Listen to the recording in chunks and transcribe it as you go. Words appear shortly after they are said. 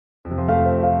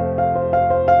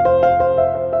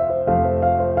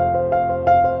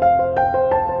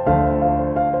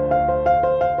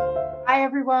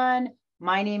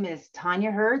My name is Tanya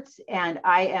Hertz, and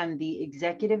I am the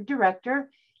Executive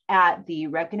Director at the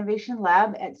Rec Innovation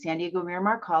Lab at San Diego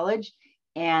Miramar College.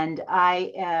 And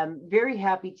I am very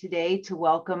happy today to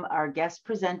welcome our guest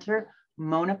presenter,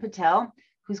 Mona Patel,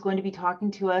 who's going to be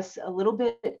talking to us a little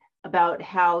bit about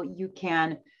how you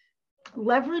can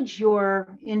leverage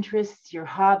your interests, your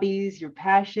hobbies, your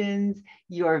passions,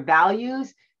 your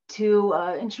values to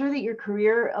ensure that your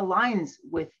career aligns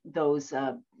with those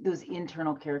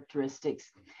internal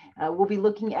characteristics. We'll be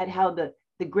looking at how the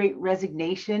great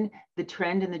resignation, the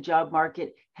trend in the job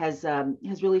market has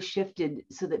really shifted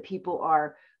so that people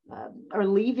are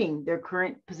leaving their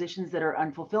current positions that are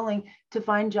unfulfilling to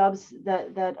find jobs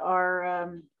that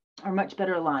are much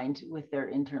better aligned with their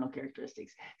internal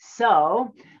characteristics.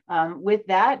 So with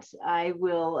that, I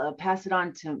will pass it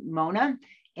on to Mona.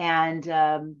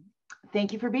 And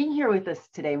thank you for being here with us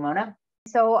today, Mona.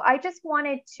 So I just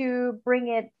wanted to bring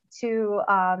it to,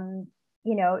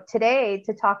 today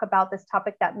to talk about this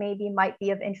topic that maybe might be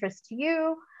of interest to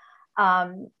you.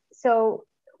 So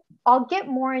I'll get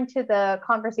more into the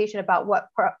conversation about what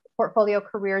portfolio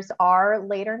careers are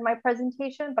later in my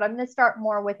presentation, but I'm going to start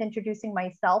more with introducing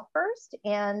myself first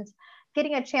and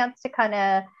getting a chance to kind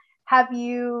of have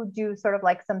you do sort of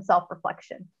like some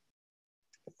self-reflection.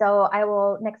 So I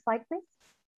will, next slide, please.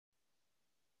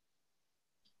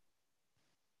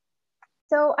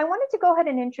 So I wanted to go ahead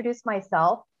and introduce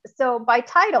myself. So by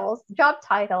titles, job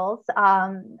titles,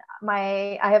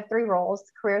 I have 3 roles: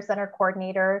 Career Center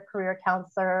Coordinator, Career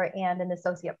Counselor, and an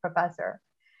Associate Professor.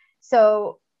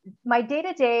 So my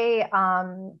day-to-day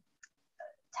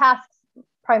tasks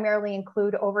primarily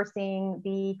include overseeing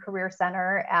the Career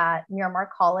Center at Miramar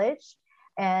College,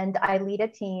 and I lead a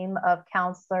team of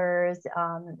counselors,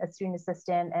 a student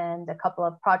assistant, and a couple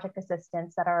of project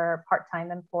assistants that are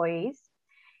part-time employees.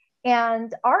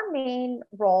 And our main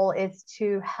role is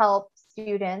to help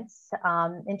students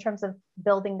in terms of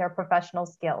building their professional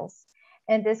skills.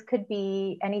 And this could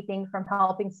be anything from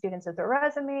helping students with their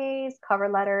resumes, cover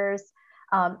letters,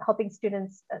 helping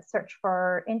students search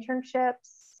for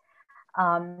internships,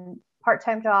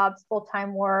 part-time jobs,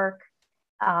 full-time work,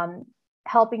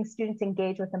 helping students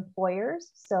engage with employers.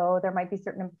 So there might be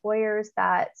certain employers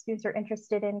that students are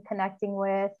interested in connecting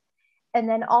with. And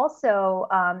then also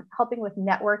helping with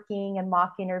networking and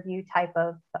mock interview type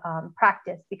of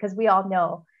practice, because we all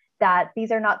know that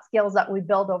these are not skills that we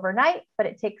build overnight, but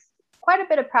it takes quite a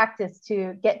bit of practice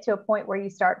to get to a point where you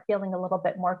start feeling a little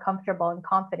bit more comfortable and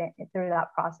confident through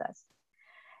that process.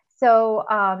 So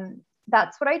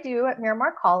that's what I do at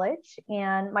Miramar College,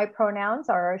 and my pronouns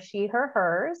are she, her,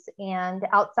 hers. And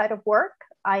outside of work,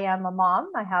 I am a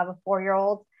mom. I have a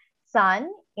 4-year-old son.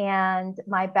 And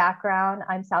my background,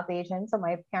 I'm South Asian, so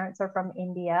my parents are from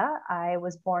India. I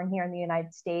was born here in the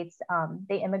United States.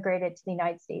 They immigrated to the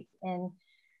United States in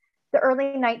the early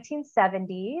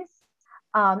 1970s.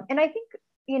 And I think,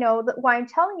 why I'm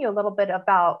telling you a little bit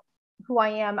about who I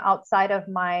am outside of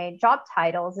my job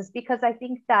titles is because I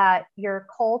think that your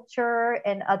culture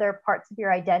and other parts of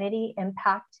your identity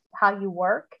impact how you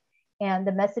work and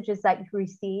the messages that you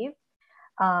receive.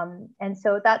 And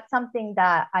so that's something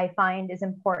that I find is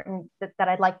important that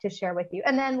I'd like to share with you.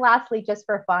 And then lastly, just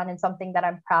for fun and something that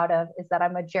I'm proud of is that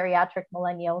I'm a geriatric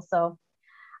millennial. So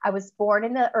I was born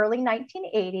in the early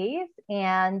 1980s,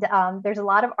 and there's a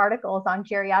lot of articles on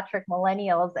geriatric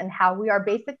millennials and how we are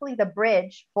basically the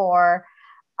bridge for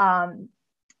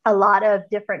a lot of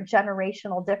different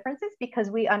generational differences, because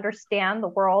we understand the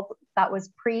world that was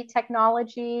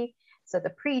pre-technology. So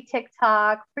the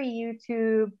pre-TikTok,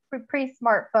 pre-YouTube,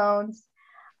 pre-smartphones,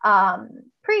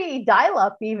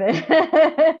 pre-dial-up even.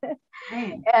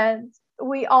 And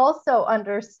we also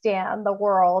understand the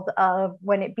world of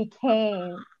when it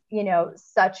became,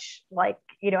 such like,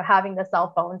 having the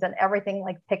cell phones and everything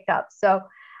like picked up. So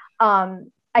I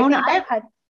think I've had...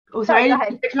 Oh, sorry, I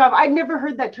didn't cut you off. I'd never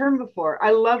heard that term before.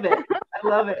 I love it. I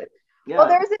love it. Yeah. Well,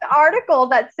 there's an article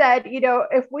that said,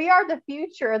 if we are the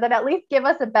future, then at least give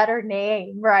us a better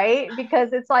name, right?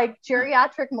 Because it's like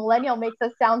geriatric millennial makes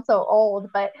us sound so old.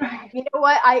 But you know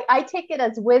what? I take it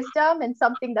as wisdom and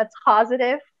something that's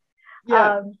positive.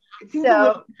 Yeah, it seems a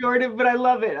little pejorative, but I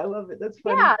love it. I love it. That's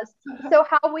funny. Yeah. So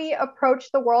how we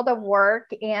approach the world of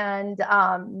work and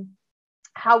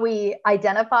how we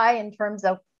identify in terms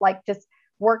of like just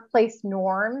workplace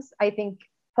norms, I think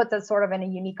puts us sort of in a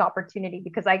unique opportunity,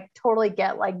 because I totally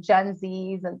get like Gen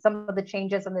Zs and some of the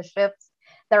changes and the shifts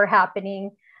that are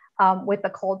happening with the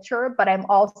culture, but I'm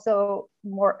also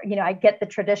more, I get the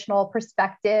traditional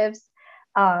perspectives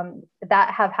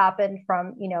that have happened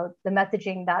from, the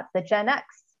messaging that the Gen X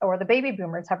or the baby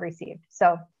boomers have received.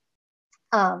 So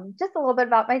just a little bit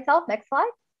about myself. Next slide.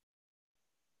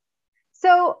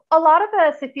 So, a lot of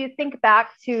us, if you think back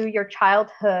to your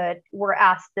childhood, were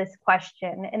asked this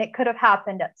question, and it could have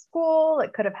happened at school,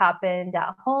 it could have happened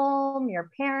at home,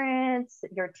 your parents,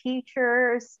 your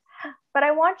teachers. But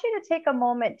I want you to take a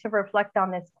moment to reflect on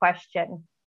this question,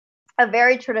 a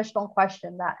very traditional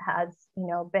question that has,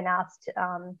 been asked.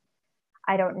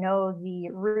 I don't know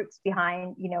the roots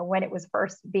behind, when it was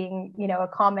first being,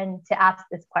 common to ask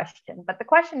this question. But the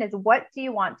question is, what do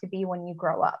you want to be when you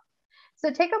grow up? So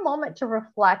take a moment to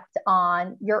reflect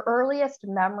on your earliest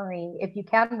memory, if you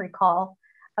can recall,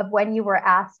 of when you were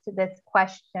asked this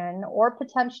question, or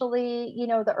potentially,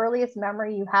 the earliest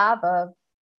memory you have of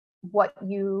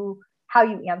how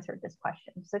you answered this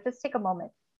question. So just take a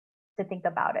moment to think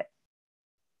about it.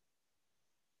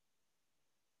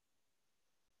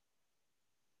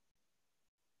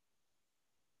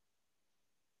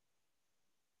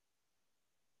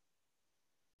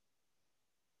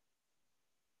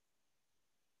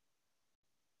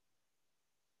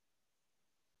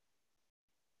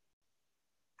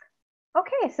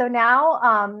 Okay, so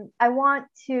now I want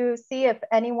to see if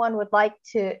anyone would like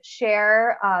to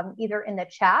share either in the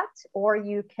chat, or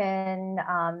you can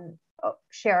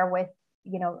share with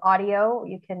audio.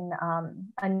 You can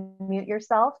unmute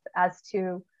yourself as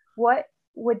to what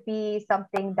would be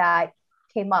something that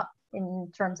came up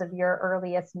in terms of your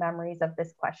earliest memories of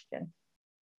this question.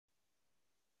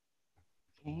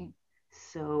 Okay.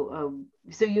 So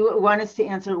you want us to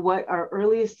answer what our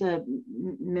earliest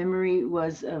memory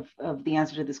was of the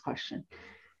answer to this question?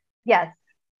 Yes.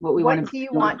 What do you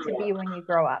want to be when you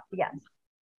grow up? Yes.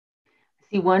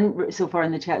 See one so far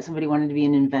in the chat, somebody wanted to be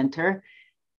an inventor.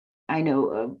 I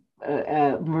know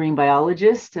a marine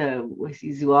biologist, I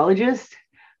see zoologist.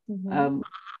 Mm-hmm.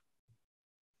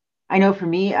 I know for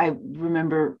me, I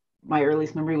remember my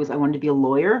earliest memory was I wanted to be a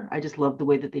lawyer. I just loved the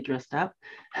way that they dressed up.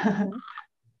 Mm-hmm.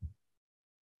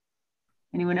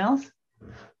 Anyone else?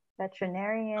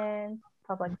 Veterinarian,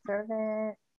 public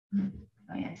servant.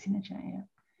 Oh yeah, I see the chat.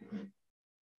 Yeah.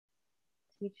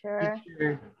 Teacher.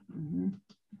 Mm-hmm.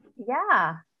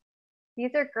 Yeah,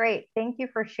 these are great. Thank you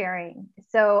for sharing.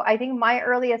 So I think my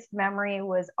earliest memory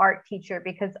was art teacher,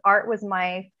 because art was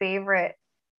my favorite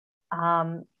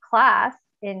class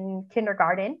in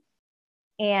kindergarten,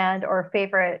 or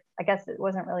favorite, I guess it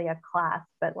wasn't really a class,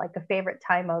 but like a favorite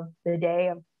time of the day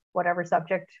of whatever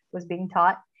subject was being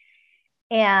taught.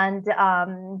 And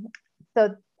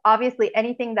so obviously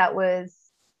anything that was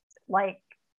like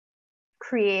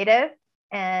creative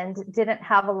and didn't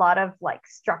have a lot of like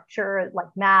structure, like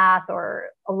math or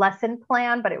a lesson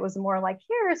plan, but it was more like,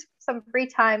 here's some free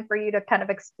time for you to kind of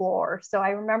explore. So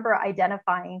I remember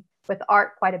identifying with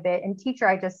art quite a bit, and teacher,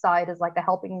 I just saw it as like a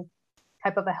helping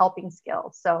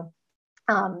skill. So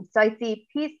I see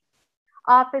peace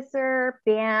officer,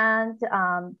 band,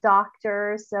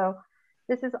 doctor. So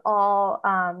this is all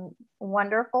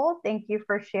wonderful. Thank you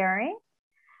for sharing.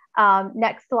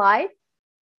 Next slide.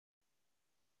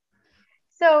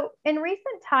 So in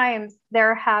recent times,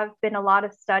 there have been a lot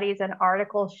of studies and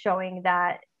articles showing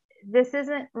that this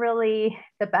isn't really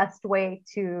the best way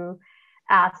to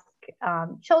ask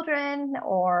children,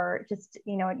 or just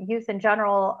youth in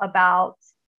general, about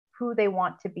who they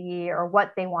want to be or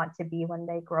what they want to be when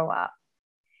they grow up.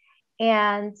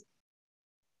 And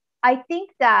I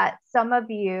think that some of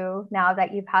you, now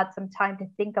that you've had some time to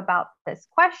think about this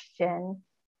question,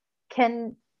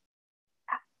 can,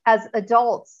 as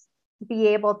adults, be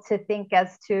able to think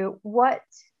as to what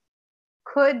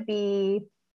could be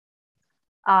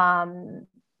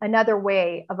another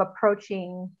way of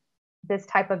approaching this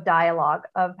type of dialogue,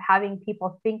 of having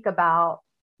people think about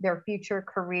their future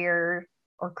career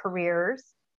or careers.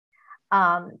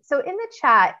 So in the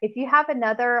chat, if you have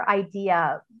another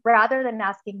idea, rather than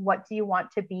asking what do you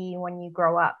want to be when you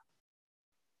grow up,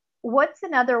 what's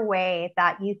another way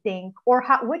that you think, or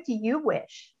what do you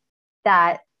wish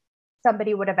that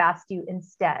somebody would have asked you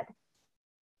instead?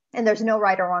 And there's no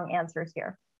right or wrong answers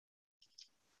here.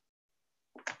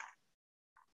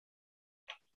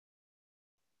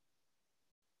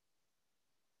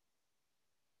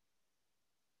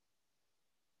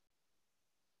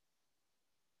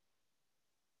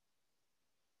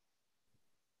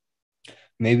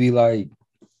 Maybe like,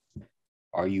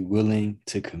 are you willing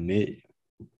to commit?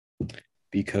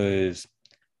 Because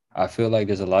I feel like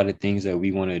there's a lot of things that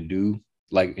we want to do,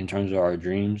 like in terms of our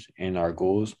dreams and our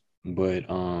goals. But,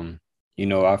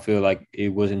 I feel like it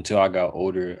wasn't until I got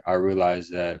older, I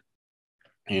realized that,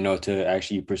 to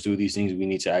actually pursue these things, we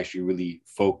need to actually really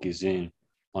focus in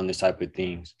on this type of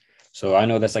things. So I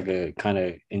know that's like a kind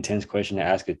of intense question to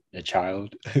ask a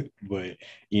child, but,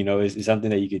 it's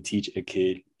something that you could teach a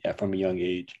kid from a young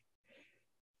age.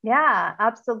 Yeah,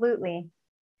 absolutely.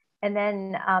 And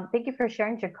then thank you for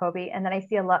sharing, Jacoby. And then I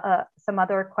see some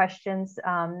other questions,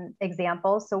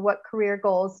 examples. So what career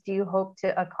goals do you hope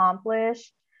to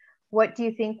accomplish? What do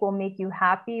you think will make you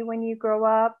happy when you grow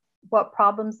up? What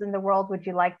problems in the world would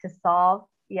you like to solve?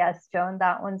 Yes, Joan,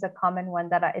 that one's a common one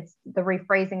it's the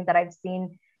rephrasing that I've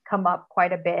seen come up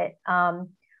quite a bit.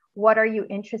 What are you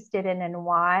interested in and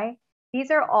why?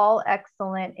 These are all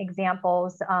excellent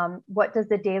examples. What does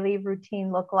the daily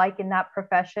routine look like in that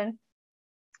profession?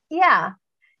 Yeah.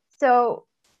 So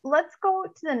let's go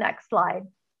to the next slide.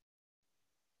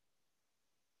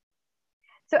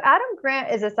 So Adam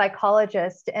Grant is a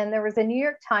psychologist, and there was a New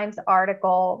York Times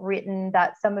article written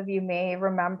that some of you may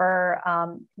remember.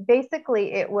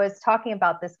 Basically, it was talking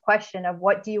about this question of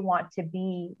what do you want to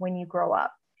be when you grow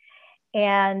up?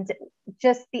 And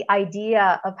just the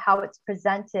idea of how it's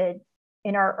presented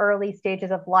in our early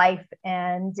stages of life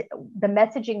and the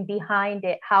messaging behind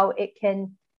it, how it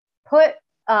can put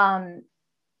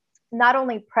not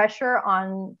only pressure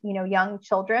on young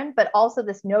children, but also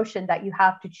this notion that you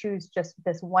have to choose just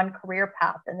this one career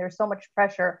path, and there's so much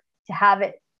pressure to have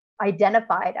it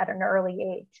identified at an early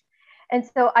age. And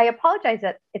so I apologize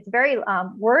that it's very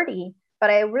wordy, but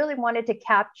I really wanted to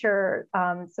capture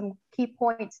some key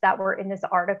points that were in this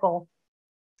article.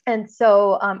 And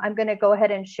so I'm going to go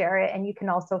ahead and share it, and you can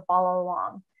also follow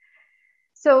along.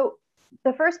 So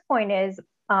the first point is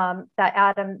that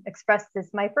Adam expressed this.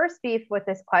 My first beef with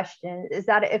this question is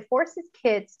that it forces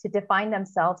kids to define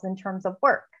themselves in terms of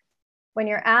work. When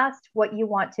you're asked what you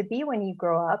want to be when you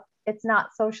grow up, it's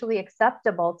not socially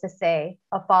acceptable to say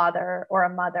a father or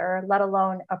a mother, let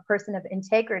alone a person of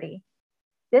integrity.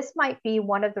 This might be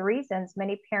one of the reasons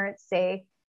many parents say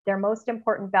their most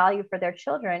important value for their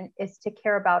children is to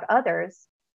care about others,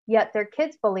 yet their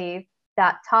kids believe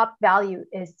that top value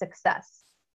is success.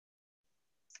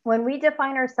 When we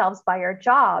define ourselves by our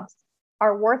jobs,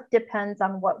 our worth depends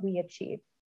on what we achieve.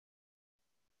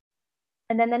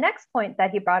 And then the next point that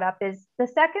he brought up is the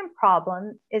second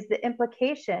problem is the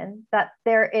implication that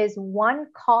there is one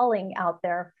calling out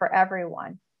there for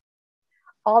everyone.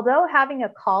 Although having a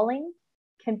calling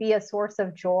can be a source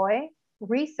of joy,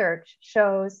 research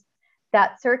shows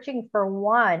that searching for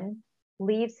one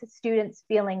leaves students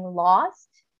feeling lost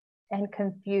and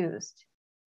confused.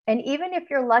 And even if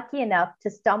you're lucky enough to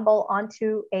stumble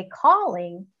onto a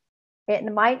calling, it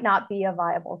might not be a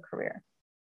viable career.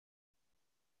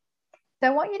 So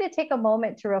I want you to take a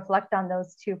moment to reflect on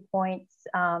those 2 points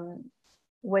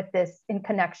with this in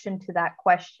connection to that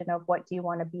question of what do you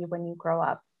want to be when you grow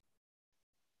up?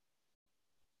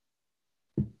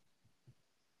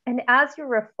 And as you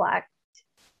reflect,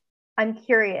 I'm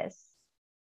curious,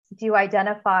 do you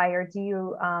identify or do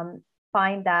you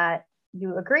find that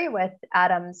you agree with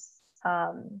Adam's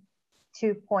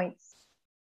 2 points?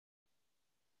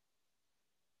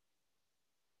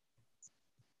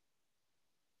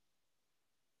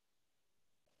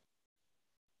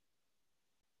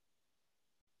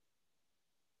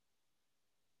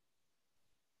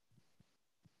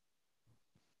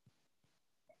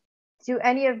 Do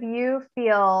any of you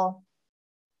feel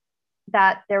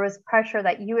that there was pressure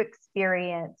that you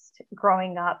experienced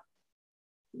growing up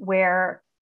where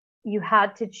you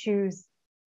had to choose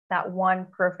that one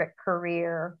perfect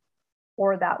career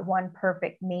or that one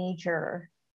perfect major,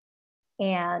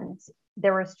 and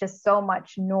there was just so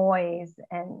much noise,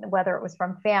 and whether it was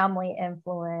from family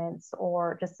influence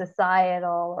or just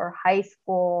societal or high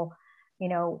school,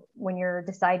 when you're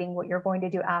deciding what you're going to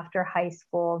do after high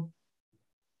school,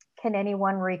 can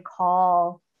anyone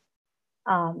recall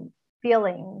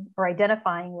feeling or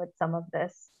identifying with some of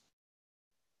this?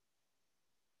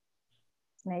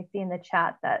 And I see in the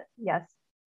chat that, yes,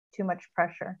 too much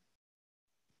pressure.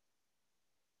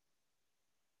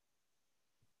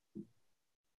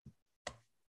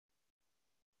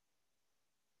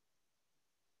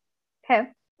 Okay,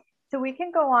 so we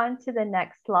can go on to the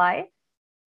next slide.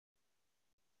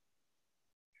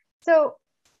 So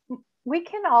we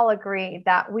can all agree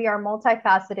that we are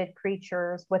multifaceted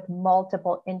creatures with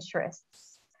multiple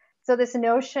interests. So this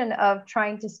notion of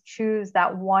trying to choose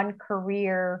that one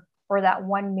career or that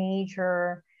one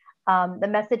major, the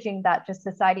messaging that just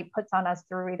society puts on us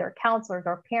through either counselors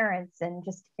or parents and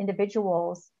just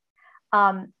individuals,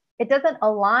 it doesn't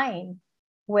align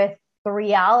with the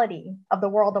reality of the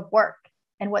world of work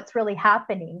and what's really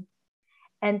happening.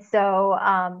 And so,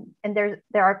 and there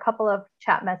are a couple of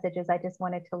chat messages I just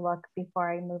wanted to look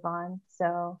before I move on.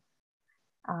 So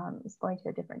it's going to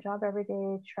a different job every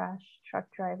day, trash truck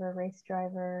driver, race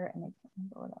driver, and I can't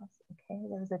remember what else. Okay,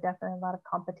 there was definitely a lot of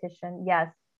competition.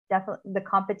 Yes, definitely the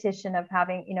competition of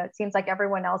having, it seems like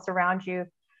everyone else around you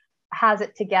has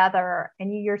it together,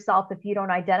 and you yourself, if you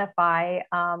don't identify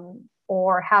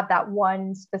or have that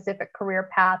one specific career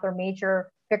path or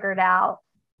major figured out,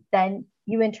 then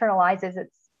you internalize as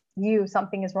it's you,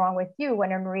 something is wrong with you,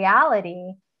 when in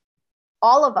reality,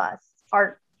 all of us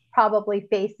are probably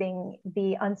facing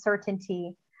the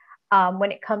uncertainty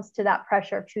when it comes to that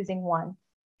pressure of choosing one.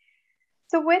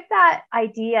 So with that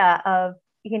idea of,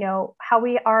 how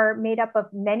we are made up of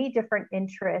many different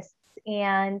interests,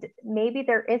 and maybe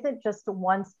there isn't just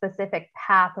one specific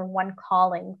path or one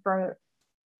calling for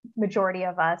majority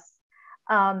of us,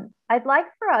 I'd like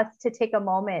for us to take a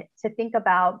moment to think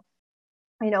about,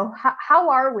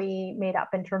 how are we made up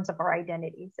in terms of our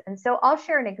identities? And so I'll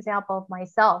share an example of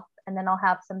myself, and then I'll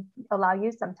allow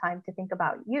you some time to think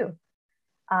about you.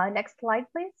 Next slide,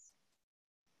 please.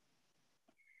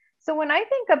 So when I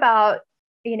think about,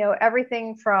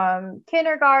 everything from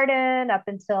kindergarten up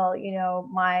until,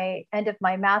 my end of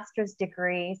my master's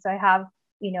degree. So I have,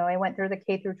 I went through the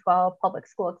K through 12 public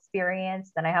school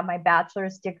experience. Then I have my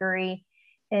bachelor's degree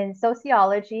in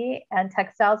sociology and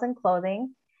textiles and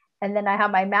clothing. And then I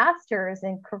have my master's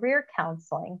in career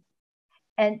counseling.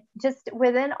 And just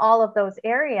within all of those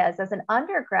areas, as an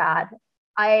undergrad,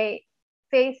 I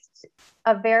faced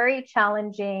a very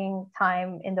challenging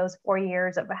time in those 4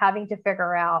 years of having to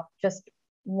figure out just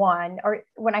one, or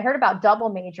when I heard about double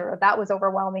major, that was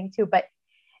overwhelming too. But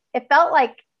it felt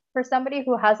like for somebody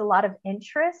who has a lot of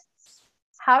interests,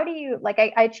 how do you,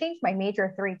 I changed my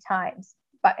major 3 times,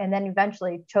 and then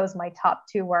eventually chose my top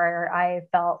 2 where I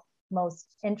felt most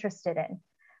interested in.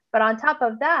 But on top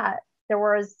of that, there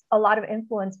was a lot of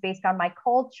influence based on my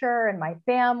culture and my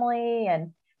family,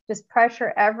 and just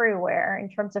pressure everywhere in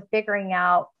terms of figuring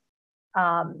out,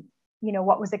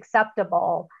 what was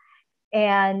acceptable.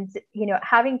 And,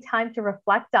 having time to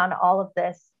reflect on all of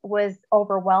this was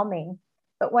overwhelming.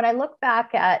 But when I look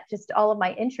back at just all of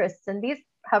my interests, and these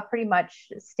have pretty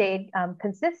much stayed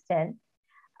consistent,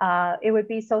 it would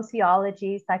be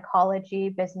sociology, psychology,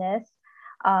 business,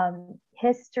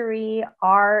 history,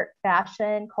 art,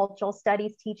 fashion, cultural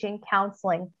studies, teaching,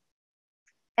 counseling.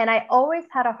 And I always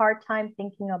had a hard time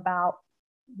thinking about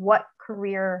what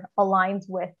career aligns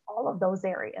with all of those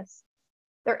areas.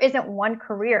 There isn't one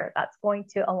career that's going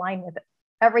to align with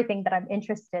everything that I'm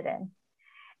interested in.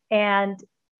 And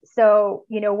so,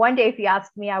 one day if you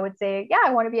asked me, I would say, yeah,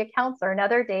 I want to be a counselor.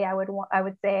 Another day I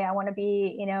would say, I want to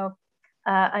be,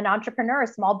 an entrepreneur, a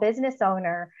small business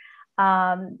owner.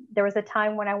 There was a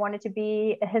time when I wanted to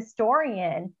be a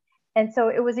historian. And so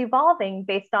it was evolving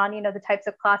based on, the types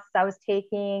of classes I was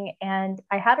taking. And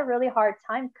I had a really hard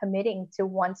time committing to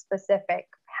one specific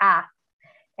path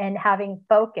and having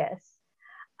focus.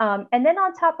 And then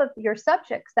on top of your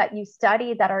subjects that you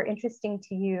study that are interesting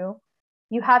to you,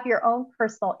 you have your own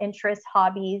personal interests,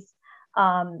 hobbies,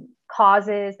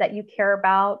 causes that you care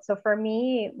about. So for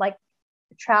me, like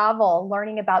travel,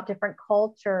 learning about different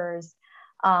cultures,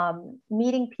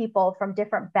 meeting people from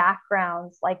different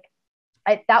backgrounds,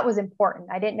 that was important.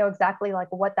 I didn't know exactly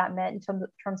what that meant in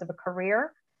terms of a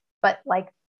career, but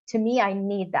to me, I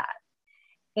need that.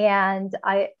 And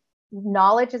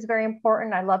knowledge is very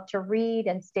important. I love to read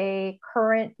and stay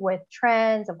current with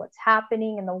trends of what's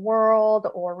happening in the world,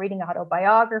 or reading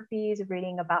autobiographies,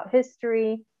 reading about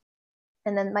history.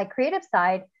 And then my creative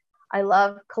side, I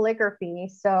love calligraphy.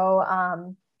 So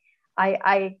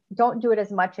I don't do it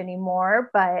as much anymore,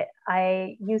 but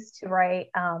I used to write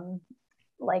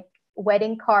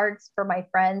wedding cards for my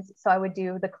friends. So I would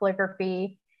do the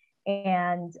calligraphy,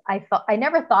 and I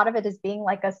never thought of it as being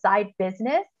like a side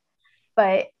business,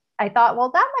 but I thought, well,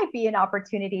 that might be an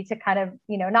opportunity to kind of,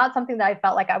 not something that I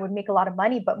felt like I would make a lot of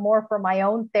money, but more for my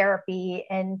own therapy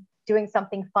and doing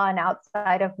something fun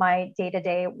outside of my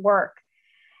day-to-day work.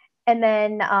 And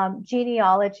then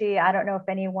genealogy, I don't know if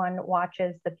anyone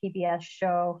watches the PBS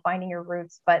show Finding Your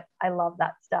Roots, but I love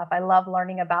that stuff. I love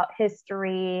learning about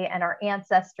history and our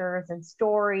ancestors and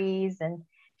stories, and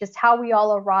just how we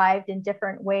all arrived in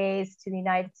different ways to the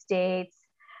United States.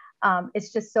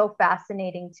 It's just so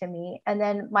fascinating to me. And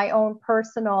then my own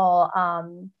personal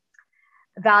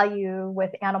value with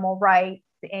animal rights.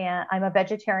 And I'm a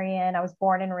vegetarian. I was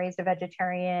born and raised a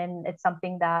vegetarian. It's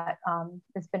something that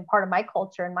has been part of my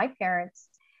culture and my parents.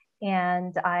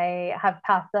 And I have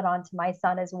passed that on to my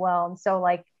son as well. And so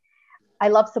I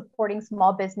love supporting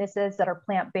small businesses that are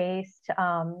plant-based,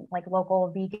 like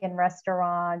local vegan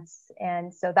restaurants.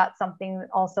 And so that's something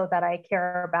also that I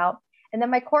care about. And then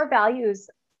my core values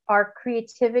are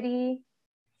creativity,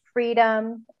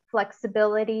 freedom,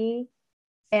 flexibility,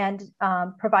 and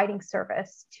providing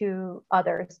service to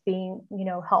others, being,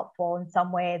 helpful in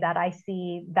some way that I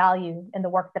see value in the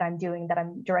work that I'm doing, that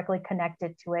I'm directly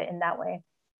connected to it in that way.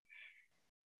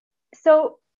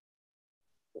 So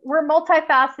we're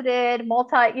multifaceted,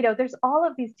 there's all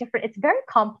of these different, it's very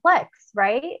complex,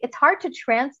 right? It's hard to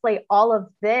translate all of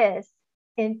this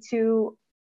into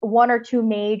one or two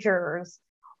majors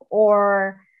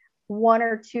or one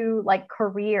or two like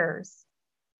careers,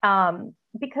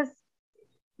 because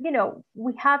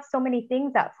we have so many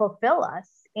things that fulfill us,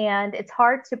 and it's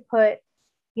hard to put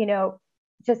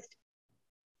just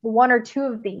one or two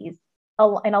of these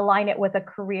and align it with a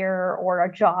career or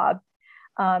a job.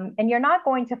 And you're not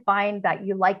going to find that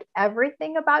you like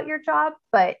everything about your job,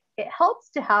 but it helps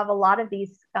to have a lot of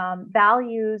these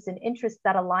values and interests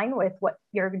that align with what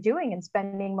you're doing and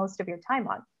spending most of your time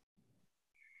on.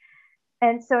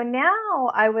 And so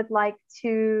now I would like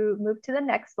to move to the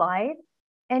next slide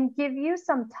and give you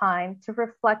some time to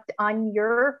reflect on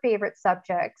your favorite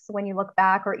subjects when you look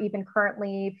back, or even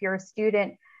currently, if you're a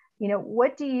student,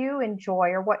 what do you enjoy,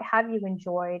 or what have you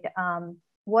enjoyed?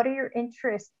 What are your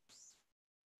interests,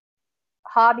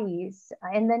 hobbies,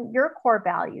 and then your core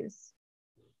values?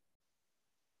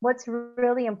 What's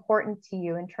really important to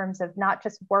you in terms of not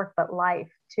just work, but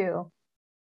life too?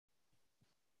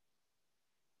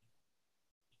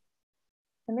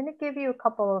 I'm going to give you a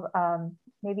couple of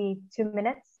maybe 2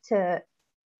 minutes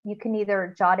you can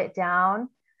either jot it down,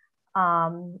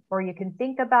 or you can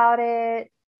think about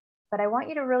it. But I want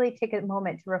you to really take a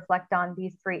moment to reflect on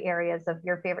these 3 areas of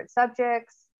your favorite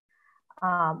subjects.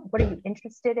 What are you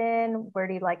interested in? Where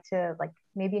do you like to,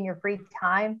 maybe in your free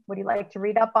time, what do you like to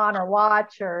read up on or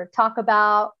watch or talk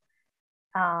about?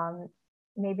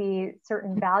 Maybe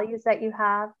certain values that you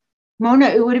have.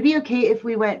 Mona, would it be okay if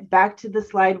we went back to the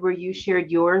slide where you shared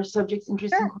your subjects,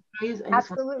 interests, Sure. and core values?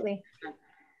 Absolutely.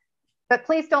 But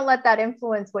please don't let that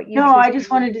influence what you No, I just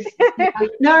wanted to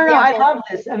no, I love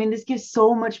this. I mean, this gives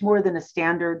so much more than a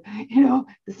standard,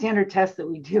 the standard test that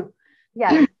we do.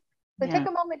 Yes. So take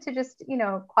a moment to just,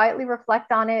 quietly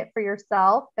reflect on it for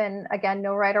yourself. And again,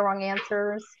 no right or wrong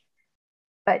answers,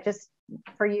 but just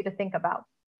for you to think about.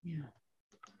 Yeah.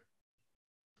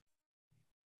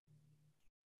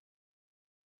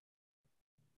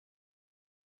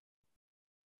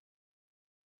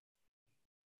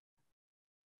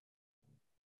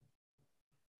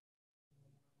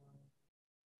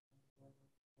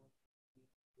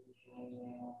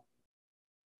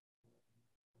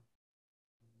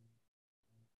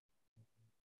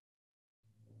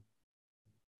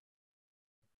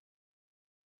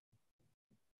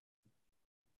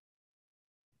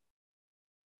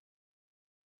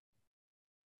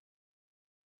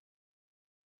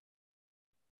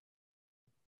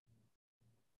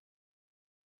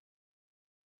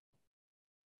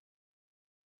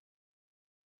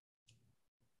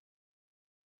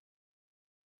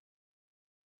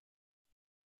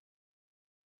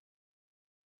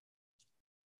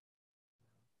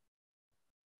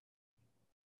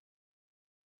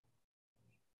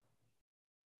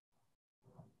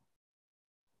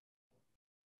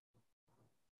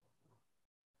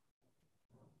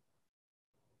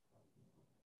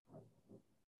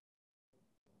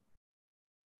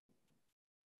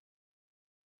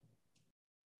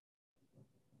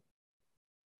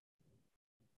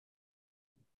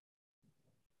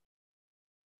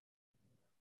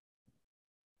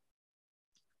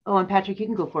 Oh, and Patrick, you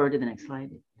can go forward to the next slide.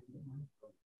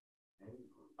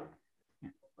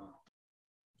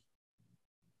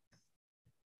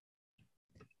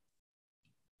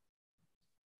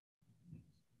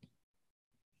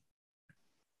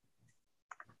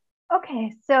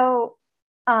 Okay, so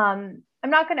I'm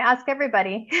not going to ask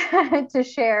everybody to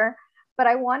share, but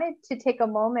I wanted to take a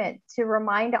moment to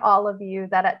remind all of you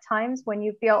that at times when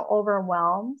you feel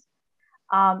overwhelmed,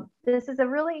 this is a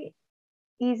really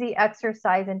easy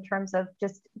exercise in terms of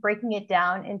just breaking it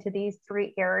down into these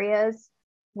 3 areas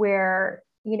where,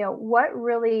 what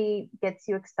really gets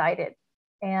you excited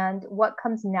and what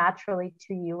comes naturally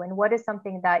to you, and what is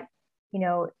something that,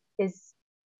 is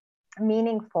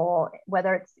meaningful,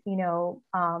 whether it's,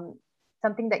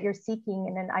 something that you're seeking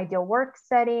in an ideal work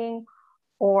setting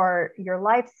or your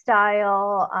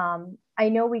lifestyle. I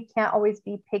know we can't always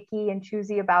be picky and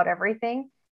choosy about everything,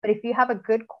 but if you have a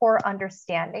good core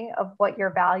understanding of what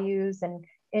your values and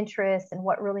interests and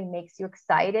what really makes you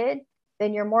excited,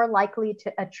 then you're more likely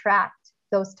to attract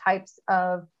those types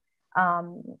of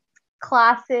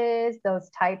classes, those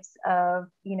types of,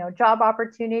 job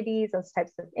opportunities, those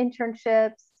types of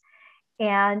internships.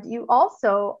 And you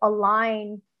also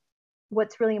align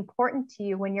what's really important to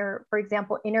you when you're, for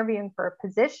example, interviewing for a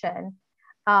position.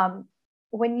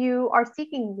 When you are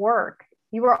seeking work,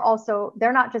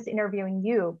 they're not just interviewing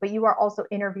you, but you are also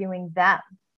interviewing them.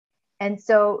 And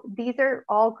so these are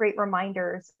all great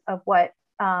reminders of what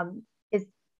is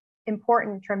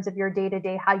important in terms of your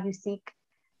day-to-day, how you seek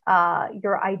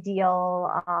your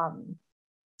ideal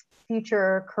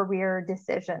future career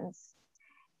decisions.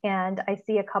 And I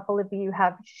see a couple of you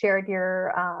have shared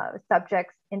your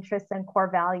subjects, interests, and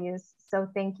core values. So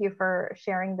thank you for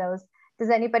sharing those. Does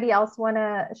anybody else want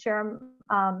to share?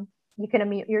 You can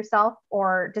unmute yourself,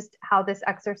 or just how this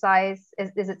exercise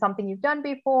is it something you've done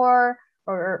before,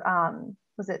 or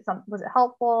was it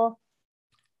helpful?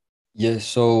 Yes.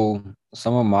 So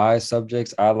some of my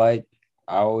subjects I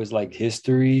always like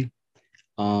history,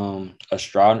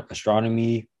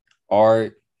 astronomy,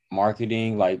 art,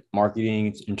 marketing, like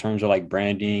marketing in terms of like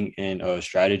branding and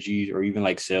strategies, or even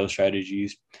like sales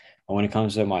strategies. And when it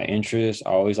comes to my interests, I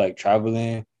always like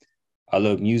traveling. I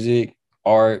love music,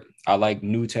 art. I like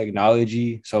new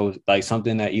technology. So like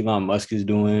something that Elon Musk is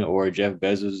doing or Jeff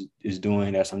Bezos is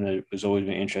doing, that's something that has always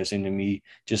been interesting to me.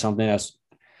 Just something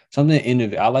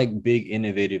innovative. I like big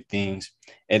innovative things.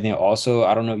 And then also,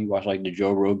 I don't know if you watch like the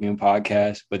Joe Rogan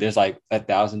podcast, but there's like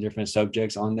 1,000 different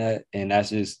subjects on that. And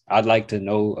that's just, I'd like to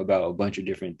know about a bunch of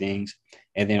different things.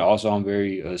 And then also I'm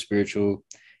very spiritual,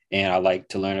 and I like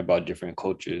to learn about different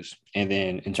cultures. And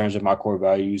then in terms of my core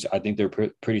values, I think they're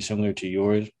pretty similar to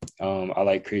yours. I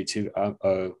like creativity.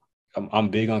 I'm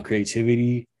big on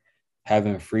creativity,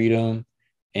 having freedom,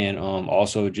 and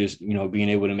also just, being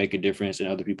able to make a difference in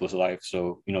other people's life.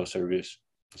 So, service.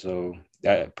 So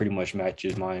that pretty much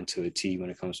matches mine to a T when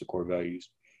it comes to core values.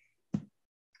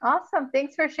 Awesome.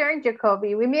 Thanks for sharing,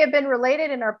 Jacoby. We may have been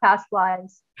related in our past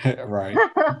lives. Right.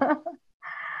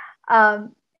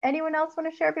 Anyone else want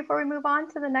to share before we move on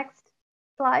to the next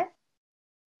slide?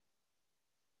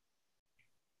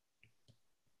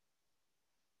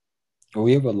 Well,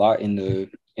 we have a lot in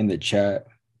the chat: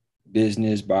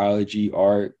 business, biology,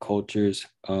 art, cultures.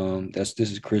 This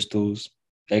is Crystal's.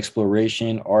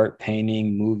 Exploration, art,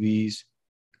 painting, movies.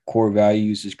 Core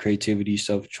values is creativity,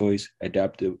 self-choice,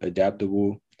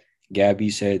 adaptable. Gabby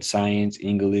said science,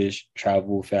 English,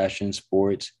 travel, fashion,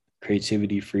 sports,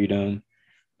 creativity, freedom.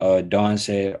 Dawn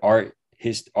said art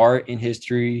and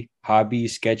history,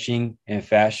 hobbies, sketching, and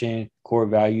fashion. Core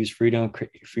values, freedom,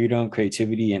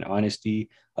 creativity, and honesty.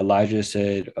 Elijah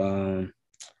said,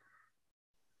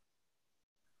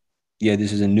 yeah,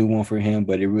 this is a new one for him,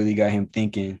 but it really got him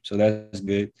thinking. So that's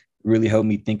good. It really helped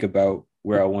me think about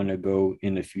where I want to go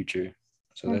in the future.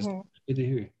 So that's good to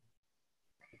hear.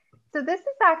 So this is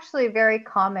actually very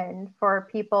common for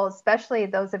people, especially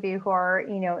those of you who are,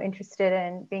 interested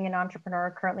in being an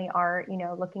entrepreneur, currently are,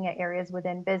 looking at areas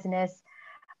within business,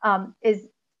 is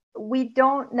we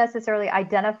don't necessarily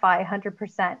identify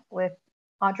 100% with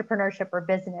entrepreneurship or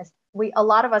business. A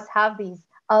lot of us have these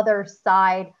other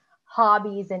side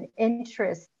hobbies and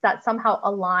interests that somehow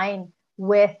align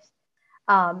with,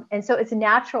 and so it's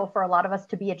natural for a lot of us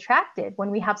to be attracted when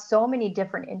we have so many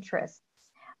different interests,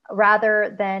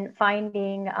 rather than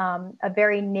finding a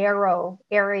very narrow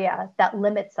area that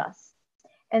limits us.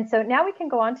 And so now we can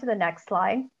go on to the next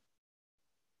slide.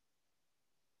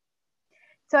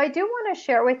 So I do want to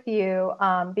share with you,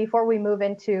 before we move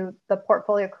into the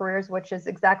portfolio careers, which is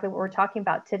exactly what we're talking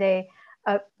about today,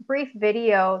 a brief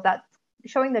video that's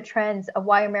showing the trends of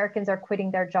why Americans are quitting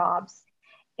their jobs.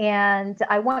 And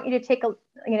I want you to take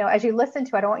as you listen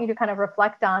to it, I want you to kind of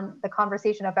reflect on the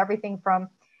conversation of everything from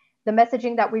the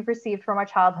messaging that we've received from our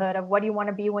childhood of what do you want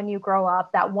to be when you grow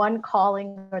up, that one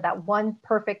calling or that one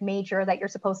perfect major that you're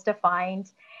supposed to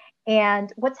find,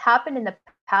 and what's happened in the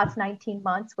past 19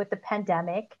 months with the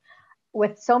pandemic,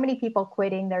 with so many people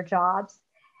quitting their jobs,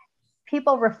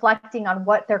 people reflecting on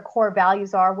what their core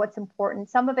values are, what's important.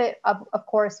 Some of it, of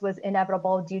course, was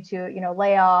inevitable due to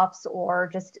layoffs or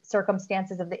just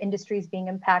circumstances of the industries being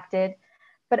impacted.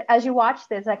 But as you watch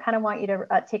this, I kind of want you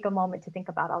to take a moment to think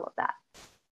about all of that.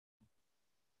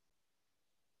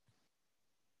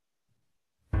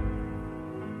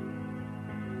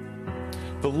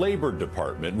 The Labor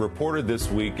Department reported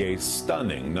this week a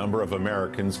stunning number of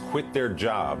Americans quit their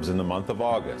jobs in the month of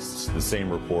August. The same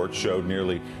report showed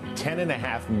nearly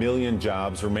 10.5 million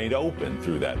jobs remained open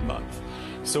through that month.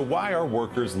 So why are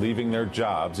workers leaving their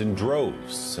jobs in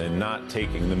droves and not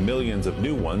taking the millions of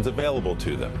new ones available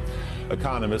to them?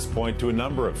 Economists point to a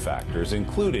number of factors,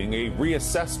 including a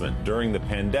reassessment during the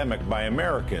pandemic by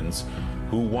Americans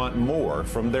who want more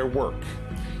from their work.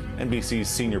 NBC's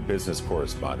senior business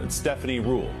correspondent Stephanie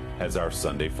Rule has our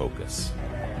Sunday focus.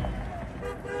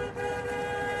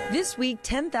 This week,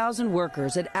 10,000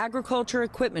 workers at agriculture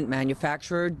equipment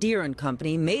manufacturer Deere &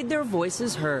 Company made their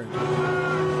voices heard.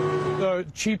 The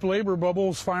cheap labor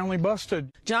bubble's finally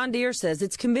busted. John Deere says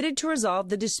it's committed to resolve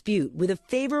the dispute with a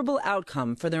favorable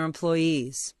outcome for their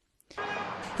employees.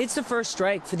 It's the first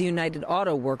strike for the United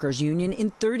Auto Workers Union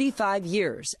in 35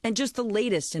 years, and just the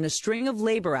latest in a string of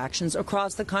labor actions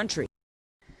across the country.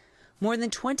 More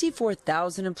than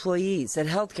 24,000 employees at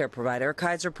healthcare provider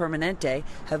Kaiser Permanente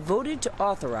have voted to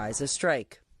authorize a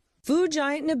strike. Food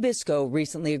giant Nabisco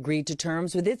recently agreed to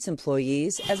terms with its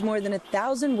employees as more than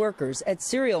 1,000 workers at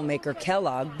cereal maker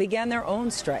Kellogg began their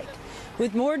own strike.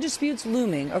 With more disputes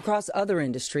looming across other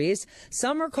industries,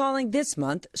 some are calling this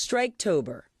month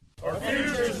Striketober. Our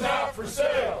future is not for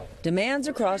sale. Demands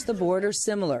across the board are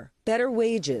similar: better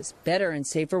wages, better and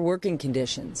safer working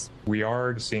conditions. We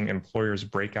are seeing employers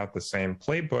break out the same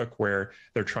playbook where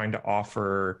they're trying to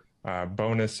offer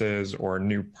bonuses or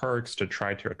new perks to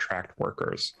try to attract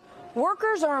workers.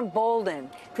 Workers are emboldened.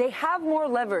 They have more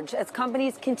leverage as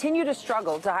companies continue to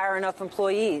struggle to hire enough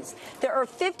employees. There are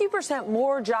 50%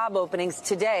 more job openings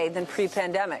today than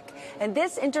pre-pandemic. And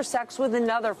this intersects with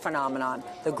another phenomenon,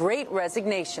 the Great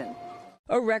Resignation.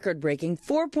 A record-breaking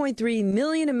 4.3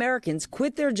 million Americans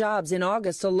quit their jobs in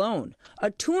August alone, a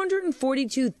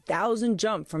 242,000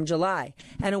 jump from July,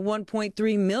 and a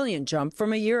 1.3 million jump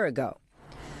from a year ago.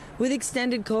 With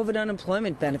extended COVID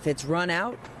unemployment benefits run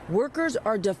out, workers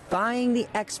are defying the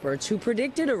experts who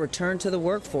predicted a return to the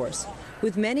workforce,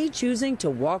 with many choosing to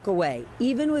walk away,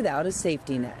 even without a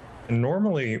safety net.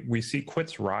 Normally, we see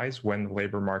quits rise when the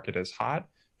labor market is hot,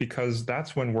 because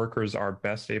that's when workers are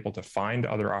best able to find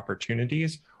other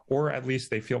opportunities, or at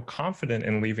least they feel confident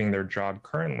in leaving their job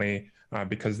currently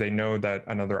because they know that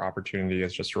another opportunity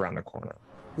is just around the corner.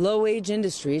 Low-wage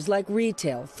industries like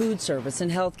retail, food service,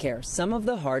 and healthcare, some of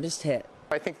the hardest hit.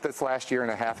 I think this last year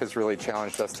and a half has really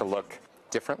challenged us to look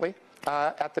differently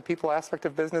at the people aspect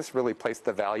of business, really place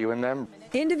the value in them.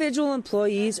 Individual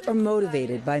employees are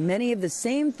motivated by many of the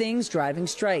same things driving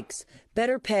strikes: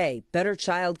 better pay, better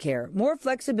childcare, more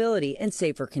flexibility, and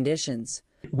safer conditions.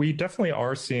 We definitely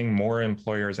are seeing more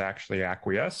employers actually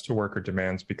acquiesce to worker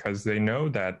demands because they know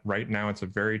that right now it's a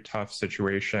very tough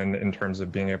situation in terms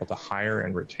of being able to hire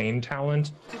and retain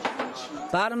talent.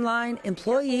 Bottom line,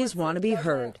 employees want to be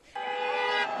heard.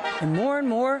 And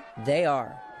more, they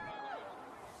are.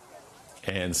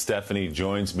 And Stephanie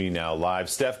joins me now live.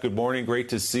 Steph, good morning. Great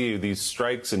to see you. These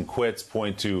strikes and quits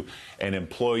point to an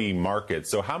employee market.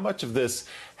 So how much of this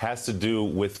has to do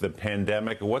with the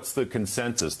pandemic? What's the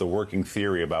consensus, the working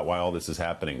theory about why all this is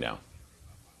happening now?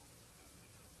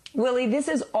 Willie, this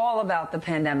is all about the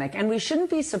pandemic, and we shouldn't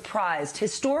be surprised.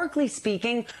 Historically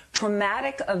speaking,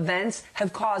 traumatic events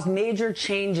have caused major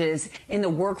changes in the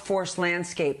workforce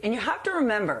landscape. And you have to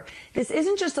remember, this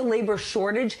isn't just a labor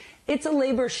shortage, it's a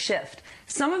labor shift.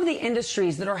 Some of the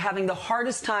industries that are having the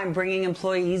hardest time bringing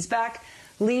employees back: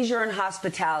 leisure and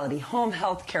hospitality, home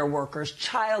health care workers,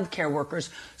 child care workers,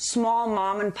 small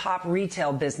mom and pop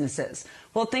retail businesses.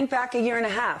 Well, think back a year and a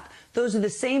half. Those are the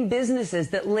same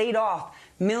businesses that laid off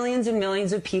millions and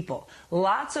millions of people.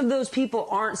 Lots of those people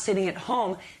aren't sitting at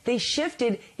home. They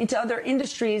shifted into other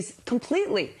industries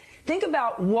completely. Think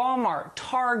about Walmart,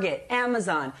 Target,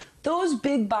 Amazon. Those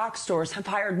big box stores have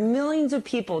hired millions of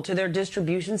people to their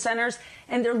distribution centers,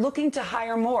 and they're looking to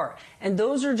hire more. And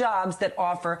those are jobs that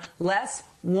offer less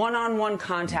one-on-one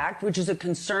contact, which is a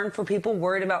concern for people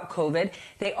worried about COVID.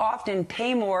 They often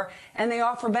pay more, and they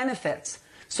offer benefits.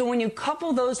 So when you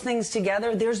couple those things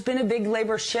together, there's been a big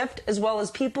labor shift, as well as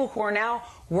people who are now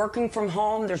working from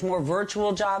home. There's more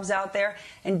virtual jobs out there.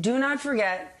 And do not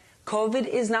forget, COVID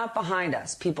is not behind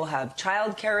us. People have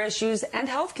child care issues and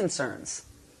health concerns.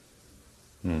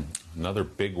 Another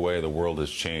big way the world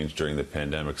has changed during the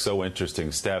pandemic. So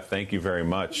interesting. Steph, thank you very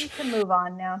much. We can move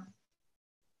on now.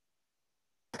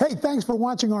 Hey, thanks for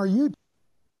watching our YouTube.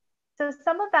 So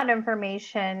some of that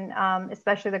information,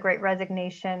 especially the Great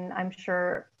Resignation, I'm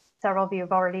sure several of you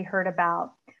have already heard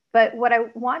about. But what I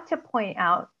want to point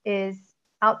out is,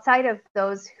 outside of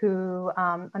those who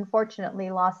unfortunately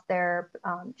lost their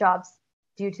jobs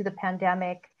due to the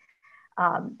pandemic,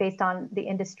 based on the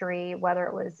industry, whether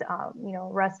it was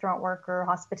restaurant worker,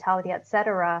 hospitality, et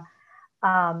cetera,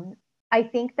 I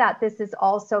think that this has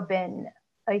also been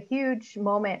a huge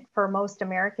moment for most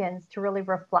Americans to really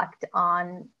reflect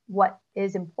on what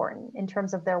is important in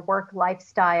terms of their work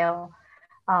lifestyle,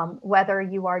 whether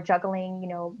you are juggling,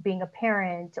 being a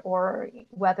parent, or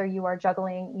whether you are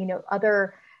juggling,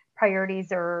 other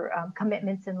priorities or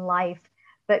commitments in life.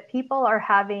 But people are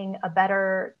having a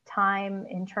better time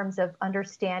in terms of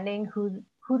understanding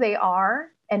who they are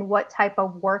and what type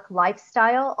of work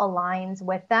lifestyle aligns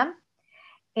with them.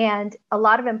 And a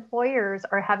lot of employers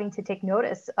are having to take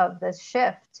notice of this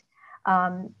shift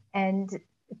and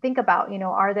think about,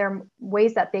 are there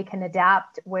ways that they can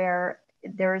adapt where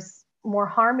there's more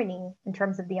harmony in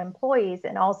terms of the employees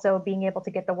and also being able to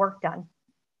get the work done?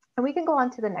 And we can go on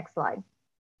to the next slide.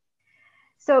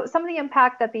 So some of the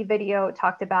impact that the video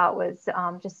talked about was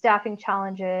just staffing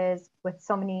challenges with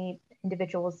so many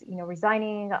individuals,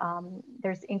 resigning.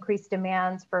 There's increased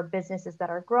demands for businesses that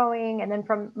are growing. And then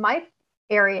from my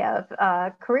area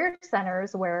of career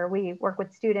centers, where we work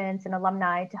with students and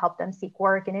alumni to help them seek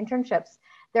work and internships,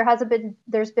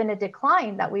 there's been a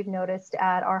decline that we've noticed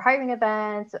at our hiring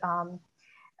events.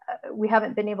 We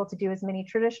haven't been able to do as many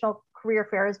traditional career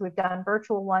fairs. We've done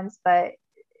virtual ones, but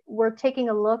we're taking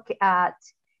a look at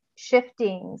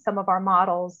shifting some of our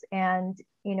models and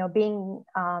being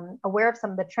aware of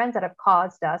some of the trends that have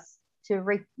caused us to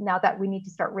now that we need to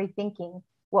start rethinking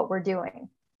what we're doing.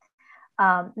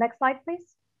 Next slide,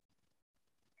 please.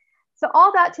 So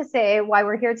all that to say why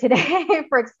we're here today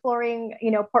for exploring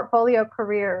portfolio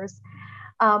careers.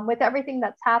 With everything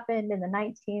that's happened in the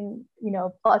 19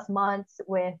 plus months,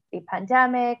 with the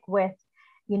pandemic, with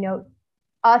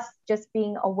us just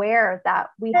being aware that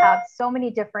we have so many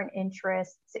different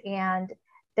interests, and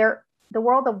the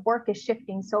world of work is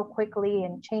shifting so quickly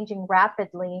and changing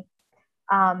rapidly.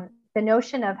 The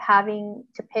notion of having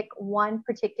to pick one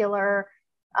particular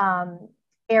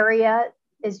area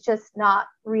is just not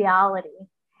reality.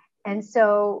 And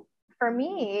so for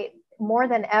me, more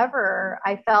than ever,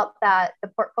 I felt that the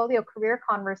portfolio career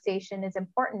conversation is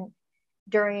important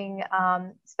during,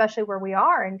 especially where we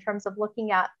are in terms of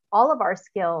looking at all of our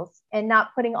skills and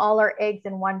not putting all our eggs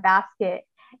in one basket,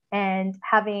 and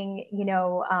having,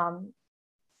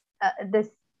 this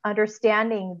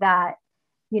understanding that,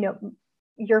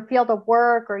 your field of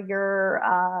work or your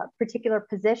particular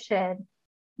position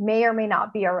may or may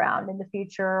not be around in the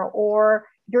future, or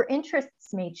your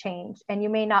interests may change and you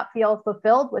may not feel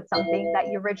fulfilled with something that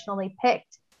you originally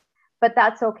picked. But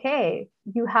that's okay.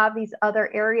 You have these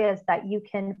other areas that you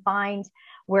can find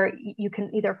where you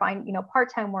can either find,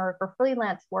 part-time work or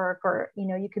freelance work, or,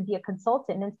 you can be a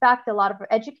consultant. In fact, a lot of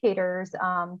educators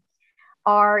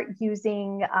are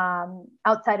using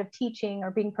outside of teaching or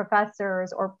being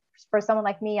professors, or for someone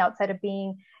like me, outside of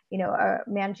being,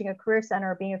 managing a career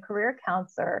center or being a career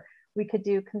counselor, we could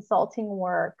do consulting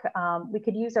work. We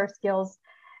could use our skills.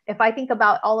 If I think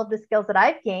about all of the skills that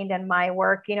I've gained in my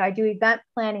work, I do event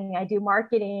planning, I do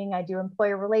marketing, I do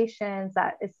employer relations.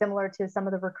 That is similar to some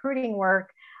of the recruiting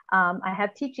work. I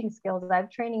have teaching skills, I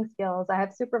have training skills, I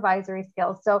have supervisory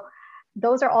skills. So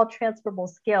those are all transferable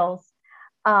skills.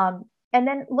 And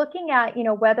then looking at,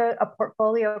 whether a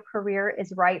portfolio career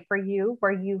is right for you,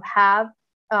 where you have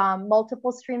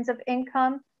multiple streams of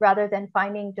income rather than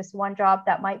finding just one job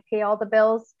that might pay all the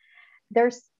bills.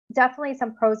 There's definitely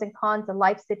some pros and cons, a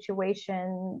life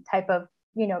situation type of,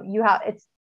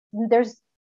 there's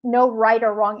no right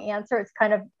or wrong answer. It's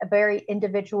kind of a very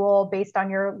individual based on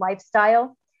your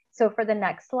lifestyle. So for the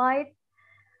next slide,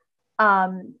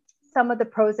 some of the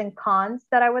pros and cons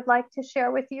that I would like to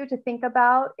share with you to think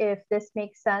about if this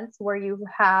makes sense, where you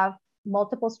have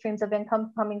multiple streams of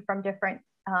income coming from different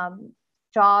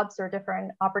jobs or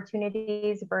different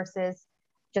opportunities versus